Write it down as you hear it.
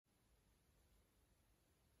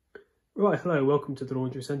Right, hello, welcome to the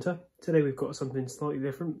laundry centre. Today we've got something slightly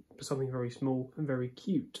different, but something very small and very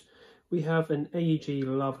cute. We have an AEG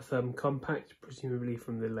Lavatherm compact, presumably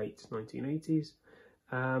from the late 1980s.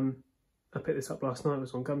 I picked this up last night, it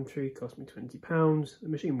was on Gumtree, cost me £20. The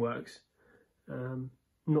machine works.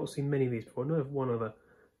 Not seen many of these before, I know of one other.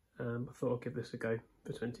 I thought I'd give this a go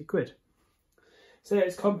for 20 quid. So yeah,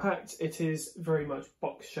 it's compact, it is very much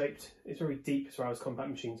box shaped, it's very deep as far as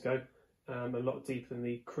compact machines go. A lot deeper than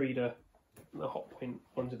the Creda and the Hotpoint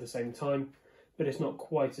ones at the same time, but it's not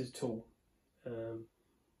quite as tall.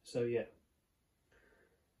 So yeah,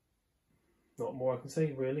 not more I can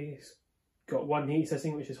say really. It's got one heat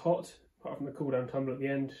setting which is hot, apart from the cool down tumble at the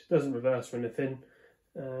end. It doesn't reverse or anything.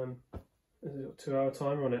 There's a 2-hour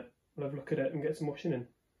timer on it. We'll have a look at it and get some washing in.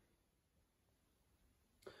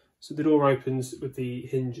 So the door opens with the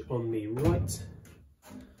hinge on the right.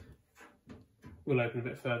 We'll open a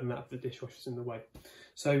bit further than that if the dishwasher's in the way.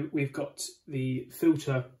 So we've got the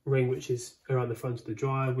filter ring which is around the front of the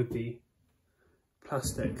dryer with the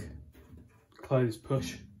plastic clothes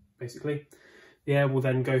push basically. The air will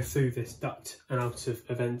then go through this duct and out of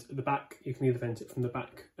a vent at the back. You can either vent it from the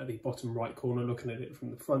back at the bottom right corner looking at it from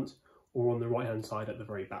the front, or on the right hand side at the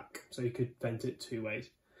very back. So you could vent it two ways.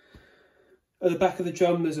 At the back of the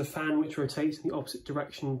drum there's a fan which rotates in the opposite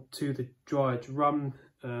direction to the dryer drum.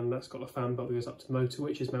 That's got a fan belt that goes up to the motor,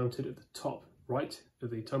 which is mounted at the top right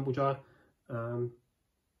of the tumble dryer. And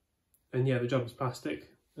yeah, the drum's plastic.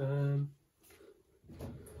 One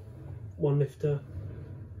lifter,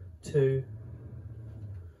 two.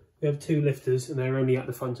 We have two lifters and they're only at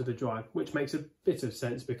the front of the dryer, which makes a bit of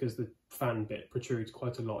sense because the fan bit protrudes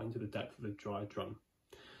quite a lot into the depth of the dryer drum.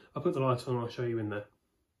 I'll put the light on and I'll show you in there.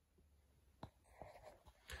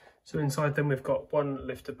 So inside then we've got one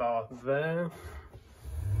lifter bar there.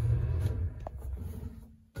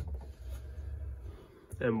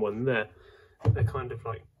 And one there. They're kind of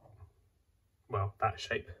like, well, that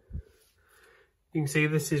shape. You can see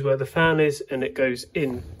this is where the fan is and it goes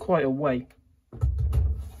in quite a way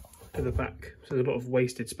to the back. So there's a lot of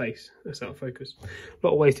wasted space. That's out of focus. A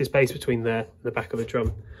lot of wasted space between there and the back of the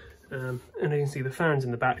drum. And you can see the fan's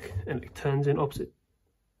in the back and it turns in opposite.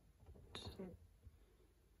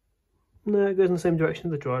 No, it goes in the same direction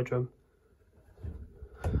as the dryer drum.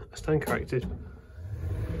 I stand corrected.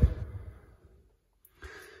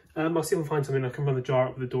 I'll see if I can find something I can run the jar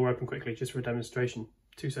up with the door open quickly, just for a demonstration.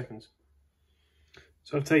 2 seconds.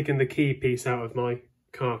 So I've taken the key piece out of my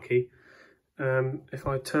car key. If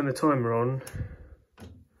I turn the timer on,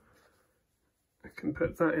 I can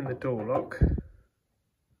put that in the door lock.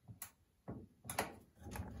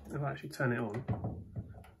 If I actually turn it on.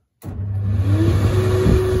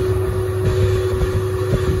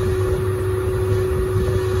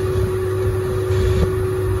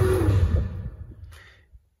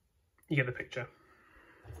 You get the picture.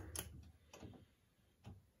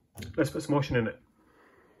 Let's put some washing in it.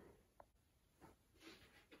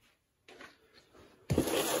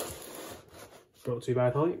 Not too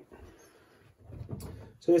bad height.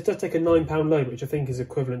 So this does take a £9 load, which I think is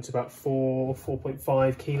equivalent to about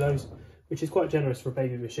 4.5 kilos, which is quite generous for a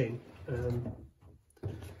baby machine.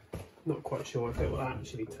 Not quite sure if it will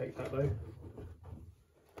actually take that though.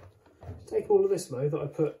 Take all of this though that I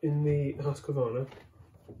put in the Husqvarna.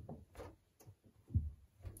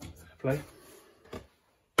 Play.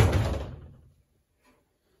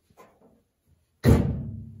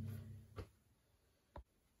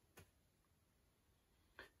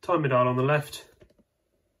 Timer dial on the left.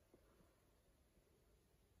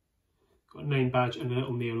 Got a name badge and a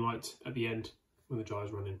little neon light at the end when the dryer's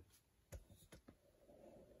running.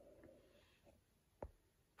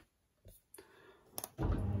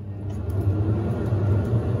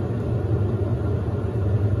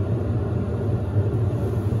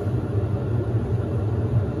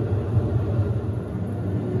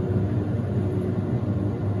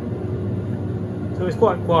 So it's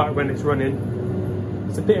quite quiet when it's running.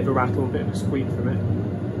 It's a bit of a rattle, a bit of a squeak from it.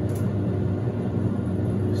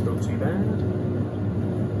 It's not too bad.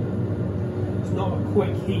 It's not a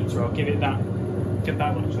quick heater, I'll give it that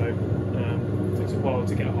much though. It takes a while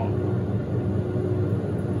to get hot.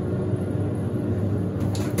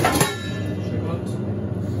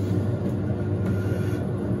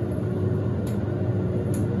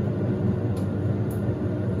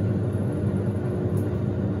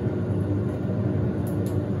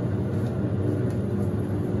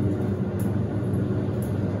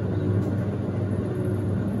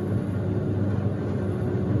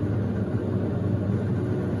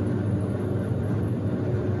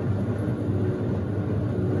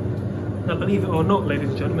 Now, believe it or not, ladies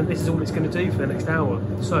and gentlemen, this is all it's going to do for the next hour.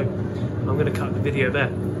 So I'm going to cut the video there.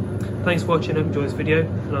 Thanks for watching, hope you enjoyed this video,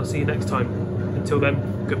 and I'll see you next time. Until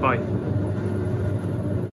then, goodbye.